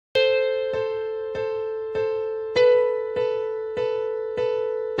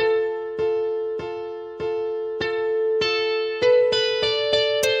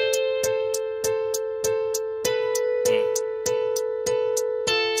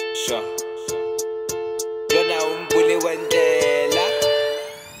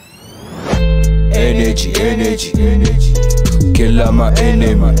energy, energy. Kill all my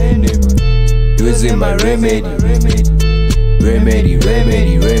enemy. Using my remedy.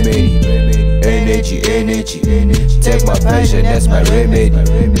 Energy. Take my passion, that's my remedy.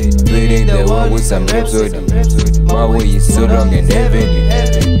 Bleeding the world with some rhapsody. My way is so long and heavenly.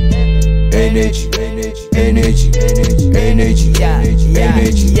 Energy.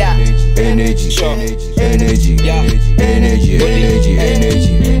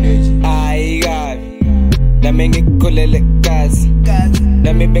 Ay, God. Nami ngikhulele gazi,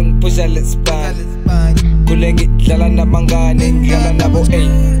 nami bengipusha lespan. Kule ngidlala nabangane, ngidlala nabo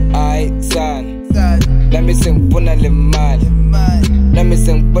ay son. Nami sengifuna le mali, nami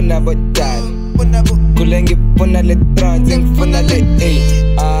sengifuna bodala. Kule ngifuna le trans, ngifuna le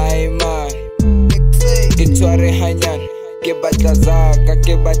ay man. Itware hanyan, ke batla zaka,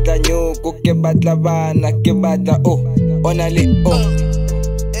 ke batla nyuku, ke batla bana, ke batla ona le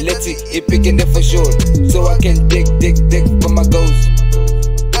Let's see, it picking it for sure, so I can dig for my goals.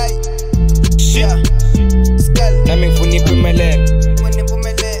 Shit, nami ngifuna iphumelele,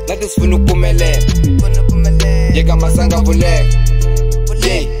 nathi sifuna ukuphumelela. Yeka masanga vuleka,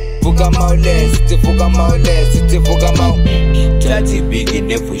 vuka mawulenzi, sithi vuka mawu. Thathi picking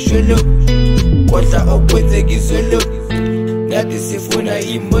it for sure, kodwa okwenzekizolo. Nathi sifuna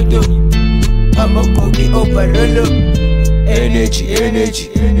imoto, amakhokhi overall. Energy.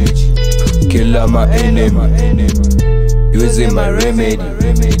 Kill all my enemy. Using my remedy.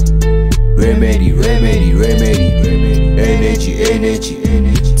 Energy.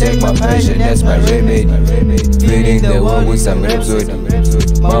 Take my passion, that's my remedy. Bleeding the world with some rhapsody.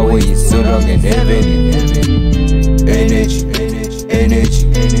 My way is so long and heavenly. Energy.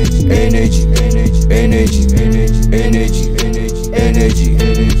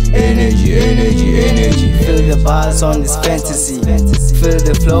 Feel the bars on this fantasy, feel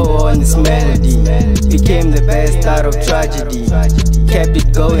the flow on this melody. Became the best out of tragedy, kept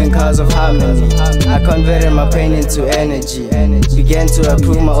it going cause of harmony. I converted my pain into energy, began to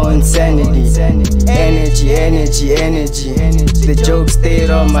approve my own sanity. Energy. The jokes stayed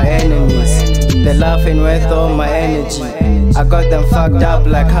on my enemies, the laughing worth all my energy. I got them fucked up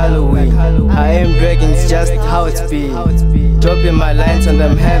like Halloween. I am dragons, just how it's been. Dropping my lines on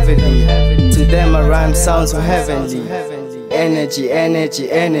them heavily, to them my rhyme sounds so heavenly. Energy.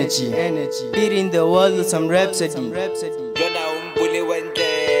 Beating the world with some rhapsody.